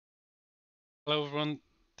Hello everyone,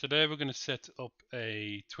 today we're going to set up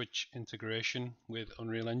a Twitch integration with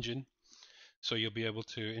Unreal Engine so you'll be able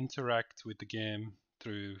to interact with the game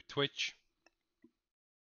through Twitch.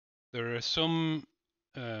 There are some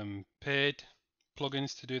paid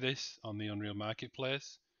plugins to do this on the Unreal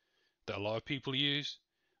Marketplace that a lot of people use,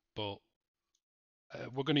 but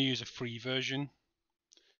we're going to use a free version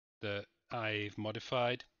that I've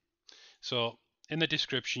modified. So in the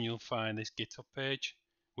description you'll find this GitHub page,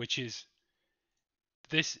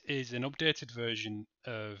 this is an updated version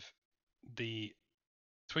of the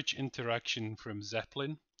Twitch interaction from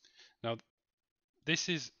Zeppelin. Now, this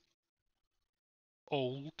is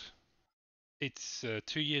old. It's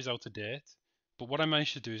 2 years out of date. But what I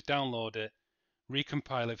managed to do is download it,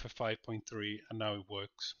 recompile it for 5.3, and now it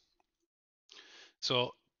works.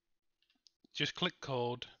 So just click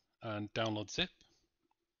code and download zip.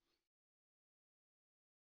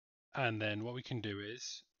 And then what we can do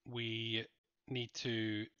is we need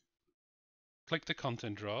to click the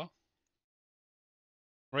content drawer,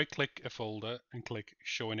 right click a folder and click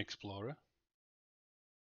show in Explorer.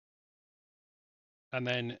 And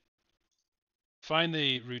then find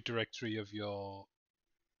the root directory of your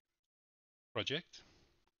project.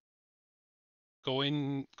 Go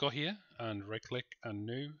here and right click a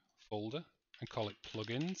new folder and call it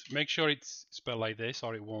plugins. Make sure it's spelled like this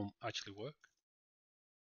or it won't actually work.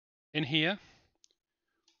 In here,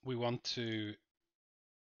 we want to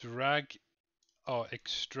drag or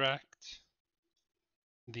extract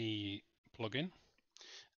the plugin.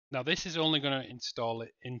 Now this is only going to install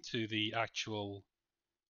it into the actual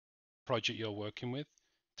project you're working with.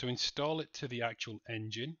 To install it to the actual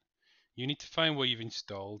engine, you need to find where you've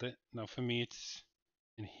installed it. Now for me it's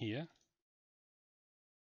in here,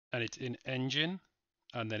 and it's in engine,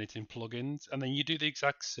 and then it's in plugins, and then you do the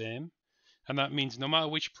exact same. And that means no matter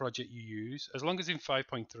which project you use, as long as in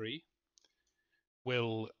 5.3,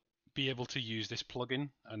 we'll be able to use this plugin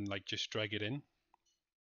and like just drag it in.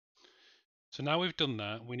 So now we've done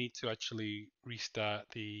that, we need to actually restart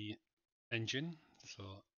the engine. So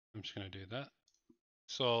I'm just going to do that.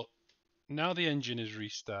 So now the engine is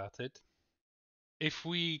restarted. If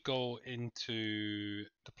we go into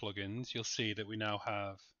the plugins, you'll see that we now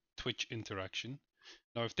have Twitch interaction.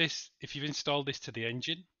 Now if you've installed this to the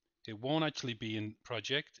engine, it won't actually be in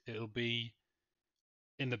project, it'll be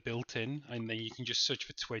in the built-in, and then you can just search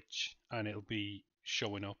for Twitch and it'll be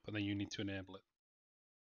showing up, and then you need to enable it.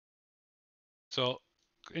 So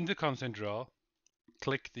in the content drawer,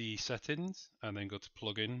 click the settings and then go to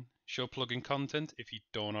plugin, show plugin content if you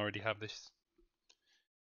don't already have this.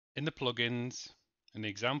 In the plugins and the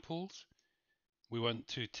examples, we want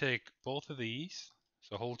to take both of these,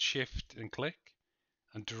 so hold shift and click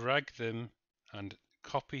and drag them and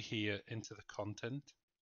copy here into the content.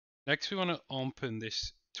 Next we want to open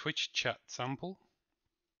this Twitch chat sample.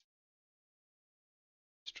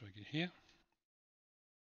 Let's drag it here.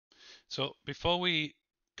 So before we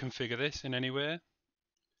configure this in any way,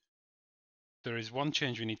 there is one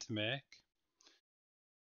change we need to make.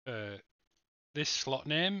 This slot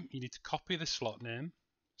name, you need to copy the slot name.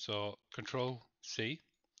 So Control C.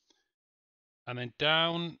 And then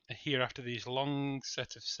down here after these long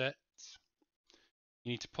set of sets,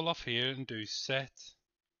 you need to pull off here and do set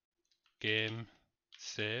game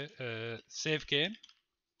save game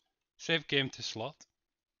to slot.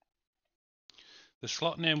 The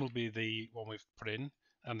slot name will be the one we've put in,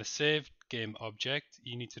 and the save game object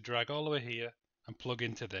you need to drag all the way here and plug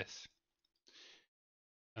into this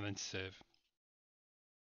and then save.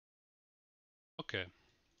 Okay,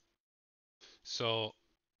 so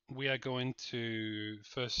we are going to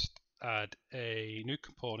first add a new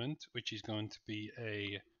component, which is going to be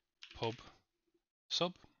a pub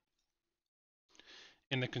sub.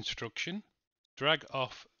 In the construction, drag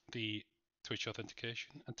off the Twitch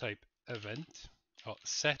authentication and type event or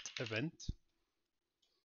set event.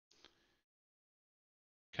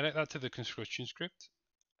 Connect that to the construction script,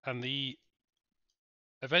 and the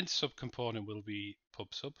event sub component will be pub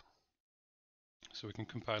sub. So we can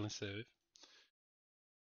compile and save.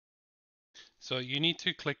 So you need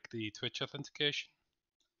to click the Twitch authentication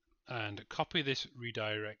and copy this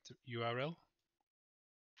redirect URL.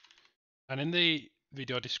 And in the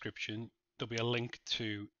video description, there'll be a link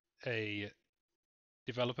to a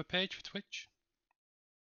developer page for Twitch.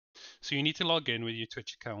 So you need to log in with your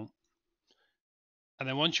Twitch account. And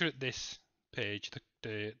then once you're at this page,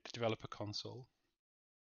 the developer console,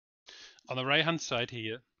 on the right hand side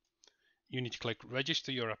here, you need to click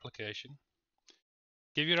register your application.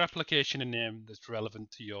 Give your application a name that's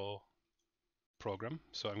relevant to your program.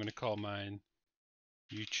 So I'm going to call mine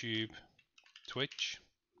YouTube Twitch.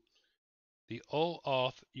 The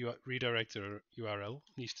OAuth redirector URL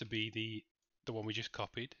needs to be the one we just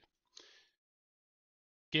copied.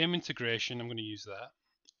 Game integration, I'm going to use that.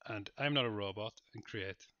 And I'm not a robot, and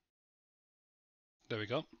create. There we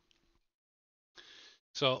go.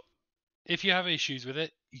 So if you have issues with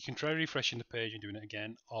it, you can try refreshing the page and doing it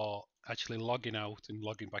again, or actually logging out and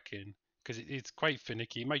logging back in, because it's quite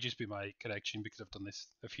finicky. It might just be my connection because I've done this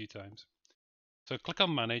a few times. So click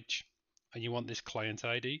on manage, and you want this client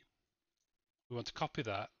ID. We want to copy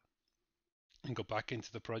that and go back into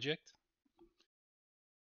the project.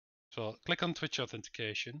 So click on Twitch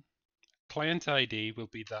authentication. Client ID will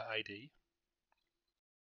be that ID.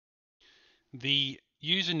 The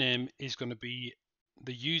username is going to be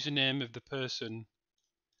the username of the person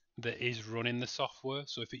that is running the software.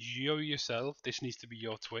 So if it's you yourself, this needs to be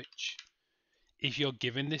your Twitch. If you're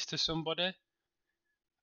giving this to somebody,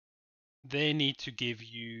 they need to give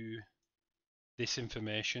you this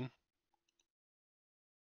information.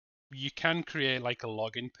 You can create like a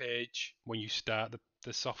login page when you start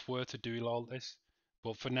the software to do all this,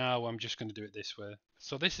 but for now I'm just going to do it this way.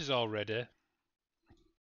 So this is all ready.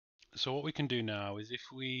 So what we can do now is if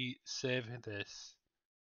we save this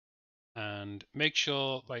and make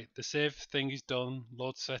sure like the save thing is done,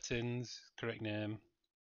 load settings, correct name,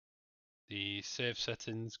 the save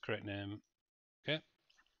settings, correct name. Okay.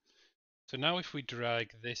 So now if we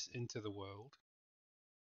drag this into the world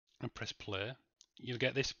and press play, you'll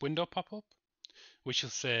get this window pop up, which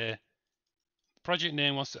will say project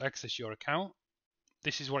name wants to access your account.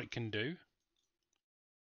 This is what it can do.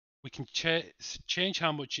 We can change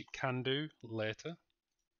how much it can do later.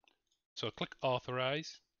 So click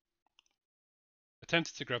authorize.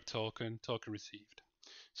 Attempted to grab token, token received.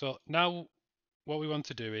 So now what we want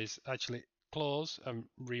to do is actually close and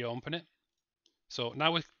reopen it. So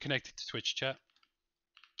now we're connected to Twitch chat.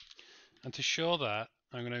 And to show that,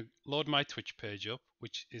 I'm going to load my Twitch page up,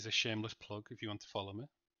 which is a shameless plug if you want to follow me.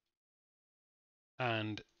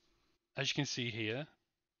 And as you can see here,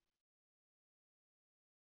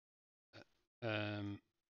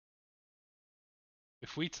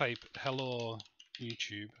 if we type hello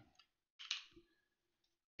YouTube,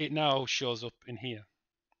 it now shows up in here.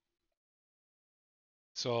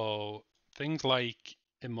 So things like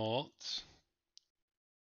emotes,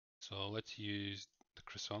 so let's use the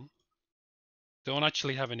croissant, don't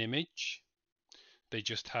actually have an image, they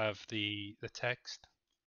just have the text.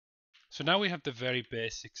 So now we have the very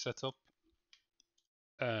basic setup.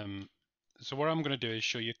 So what I'm going to do is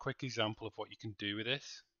show you a quick example of what you can do with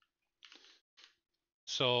this.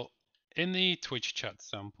 So in the Twitch chat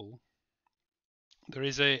sample, there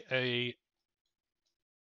is an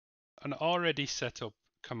already set up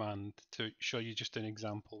command to show you just an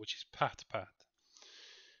example, which is pat. So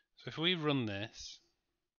if we run this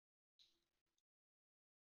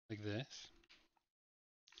like this,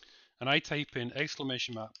 and I type in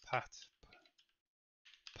exclamation mark pat,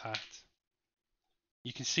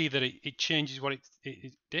 you can see that it changes what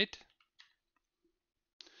it did.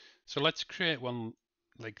 So let's create one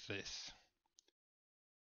like this.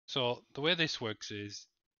 So the way this works is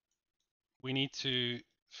we need to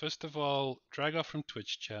first of all drag off from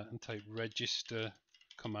Twitch chat and type register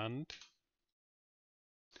command,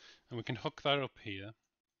 and we can hook that up here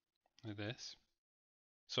like this.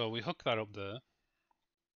 So we hook that up there.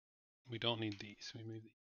 We don't need these, we move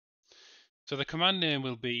these. So the command name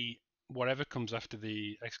will be whatever comes after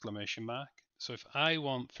the exclamation mark. So if I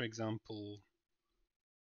want, for example,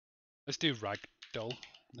 let's do ragdoll.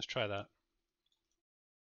 Let's try that.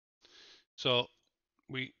 So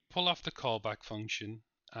we pull off the callback function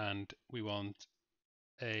and we want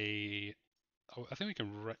a, oh, I think we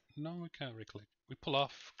can, no, we can't right-click. We pull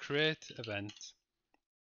off create event,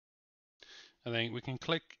 and then we can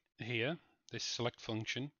click here, this select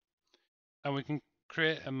function, and we can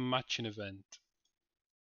create a matching event.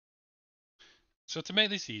 So to make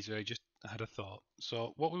this easier, I just had a thought.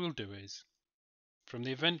 So what we will do is, from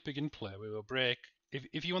the event begin play, we will break.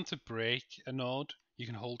 If you want to break a node, you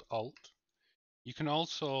can hold Alt. You can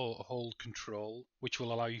also hold Control, which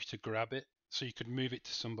will allow you to grab it, so you could move it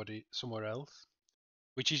to somewhere else.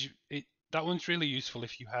 Which is that one's really useful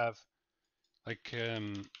if you have like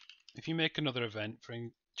if you make another event, for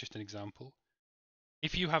just an example.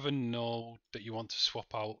 If you have a node that you want to swap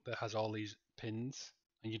out that has all these pins,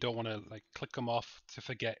 and you don't want to like click them off to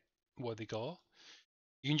forget where they go,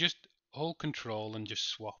 you can just hold Control and just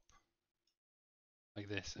swap like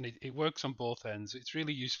this, and it works on both ends. It's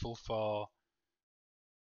really useful for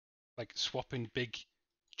like swapping big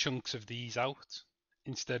chunks of these out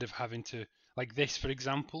instead of having to, like this for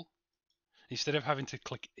example, instead of having to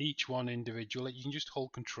click each one individually, you can just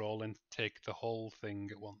hold Control and take the whole thing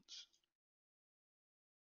at once.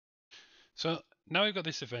 So now we've got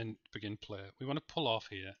this event begin player. We want to pull off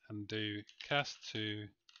here and do cast to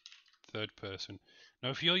third person. Now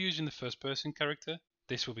if you're using the first person character,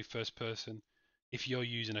 this will be first person. If you're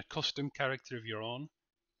using a custom character of your own,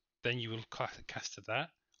 then you will cast to that,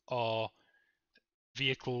 or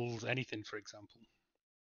vehicles, anything for example.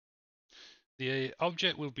 The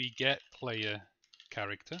object will be get player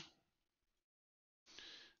character.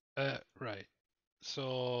 Right,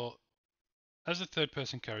 so as a third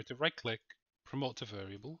person character, right click, promote to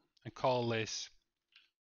variable, and call this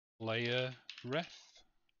player ref.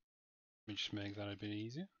 Let me just make that a bit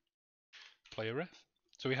easier. Player ref.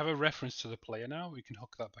 So we have a reference to the player now. We can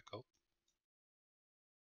hook that back up.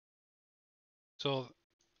 So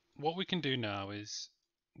what we can do now is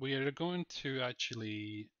we are going to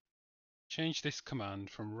actually change this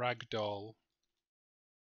command from ragdoll.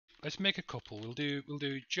 Let's make a couple. We'll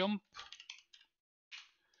do jump,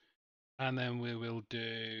 and then we will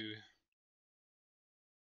do,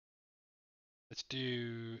 let's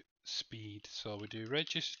do speed. So we do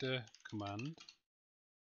register command,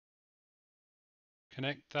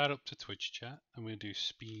 connect that up to Twitch chat, and we'll do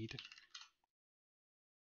speed.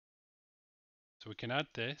 So we can add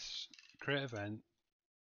this, create event,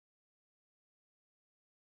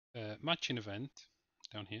 matching event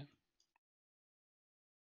down here.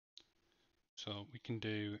 So we can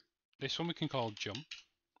do this one, we can call jump.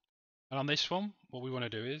 And on this one, what we want to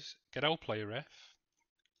do is get our player ref,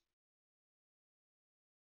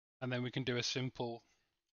 and then we can do a simple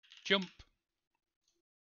jump,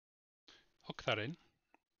 hook that in.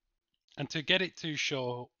 And to get it to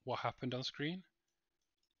show what happened on screen,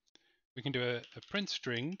 we can do a print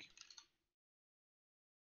string,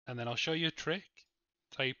 and then I'll show you a trick.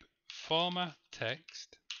 Type format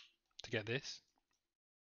text to get this,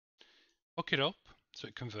 hook it up so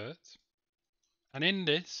it converts. And in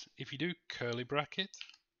this, if you do curly bracket,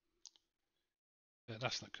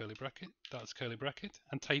 that's not curly bracket, that's curly bracket,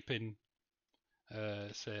 and type in,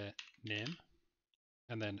 say, name,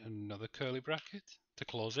 and then another curly bracket to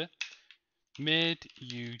close it, made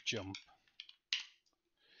you jump.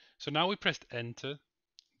 So now we pressed enter.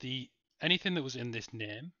 Anything that was in this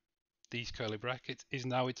name, these curly brackets, is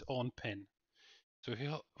now its own pin. So if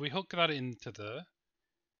we hook that into there,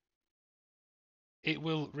 it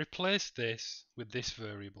will replace this with this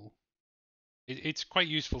variable. It's quite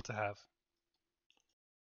useful to have.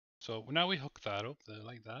 So now we hook that up there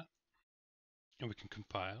like that, and we can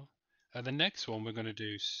compile. And the next one we're going to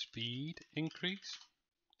do speed increase.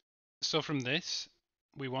 So from this,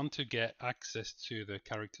 we want to get access to the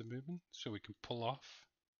character movement, so we can pull off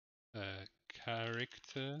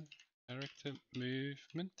character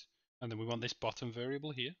movement, and then we want this bottom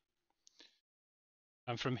variable here.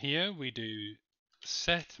 And from here we do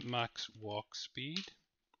set max walk speed,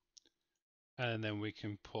 and then we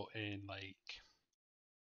can put in like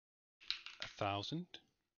 1,000.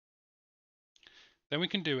 Then we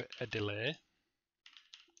can do a delay,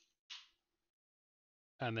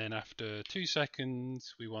 and then after 2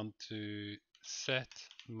 seconds we want to set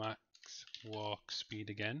max walk speed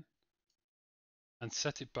again and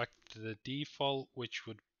set it back to the default, which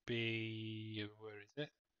would be, where is it,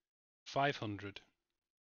 500.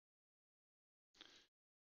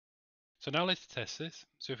 So now let's test this.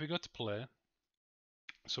 So if we go to play,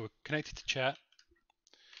 so we're connected to chat.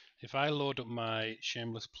 If I load up my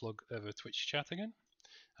shameless plug over Twitch chat again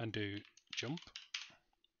and do jump,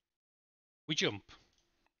 we jump.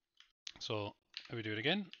 So if we do it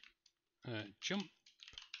again, jump.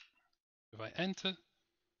 If I enter,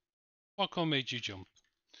 what call made you jump?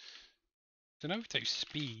 So now we take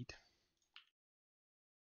speed.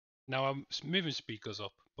 Now our movement speed goes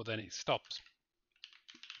up, but then it stops.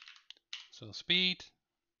 So speed,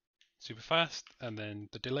 super fast, and then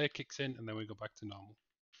the delay kicks in, and then we go back to normal.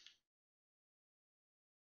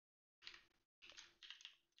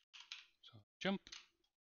 So jump.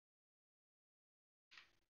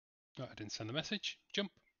 Oh, I didn't send the message.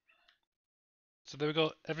 Jump. So there we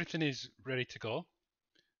go. Everything is ready to go.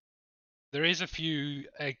 There is a few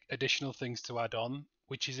additional things to add on,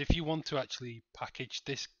 which is if you want to actually package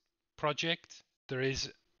this project, there is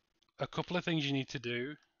a couple of things you need to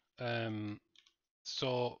do.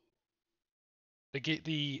 So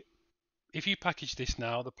if you package this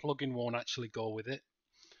now, the plugin won't actually go with it.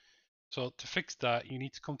 So to fix that, you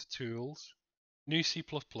need to come to Tools, New C++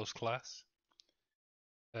 class,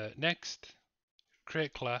 Next,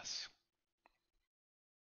 Create Class.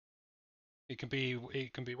 It can be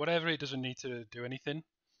whatever. It doesn't need to do anything.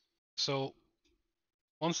 So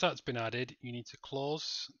once that's been added, you need to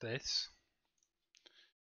close this,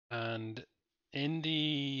 and in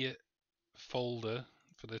the folder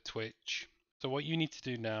for the Twitch, So what you need to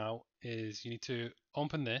do now is you need to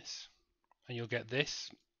open this and you'll get this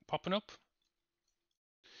popping up.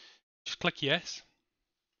 Just click yes.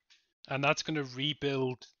 And that's going to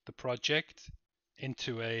rebuild the project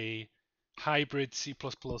into a hybrid C++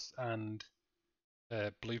 and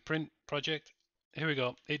Blueprint project. Here we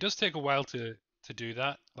go. It does take a while to do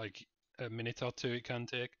that, like a minute or two it can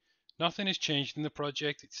take. Nothing has changed in the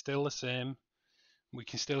project. It's still the same. We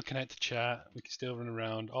can still connect to chat. We can still run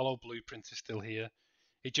around. All our blueprints are still here.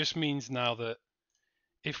 It just means now that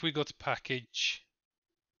if we go to package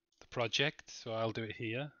the project, so I'll do it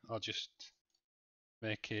here. I'll just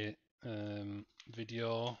make it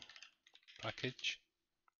video package,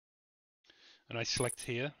 and I select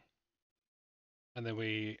here, and then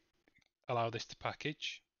we allow this to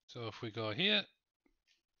package. So if we go here,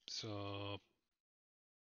 so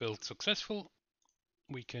build successful,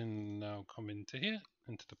 we can now come into here,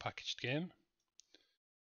 into the packaged game,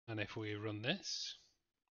 and if we run this,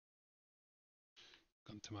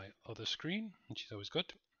 go to my other screen, which is always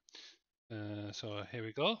good. So here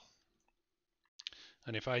we go.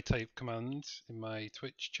 And if I type commands in my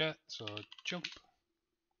Twitch chat, so jump,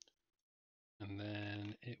 and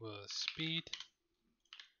then it was speed.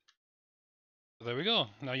 So there we go.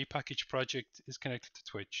 Now your package project is connected to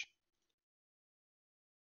Twitch.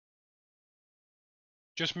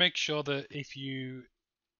 Just make sure that if you,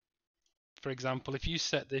 for example, if you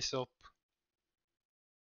set this up,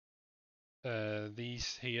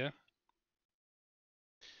 these here,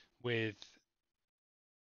 with,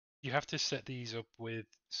 you have to set these up with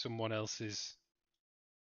someone else's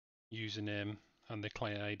username and the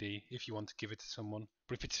client ID if you want to give it to someone.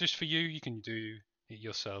 But if it's just for you, you can do it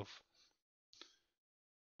yourself.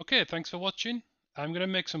 Okay, thanks for watching. I'm going to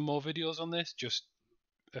make some more videos on this, just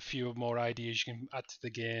a few more ideas you can add to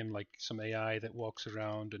the game, like some AI that walks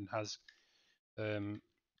around and has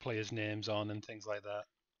players' names on and things like that.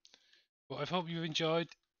 But I hope you've enjoyed.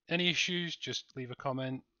 Any issues, just leave a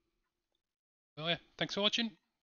comment. Oh yeah, thanks for watching.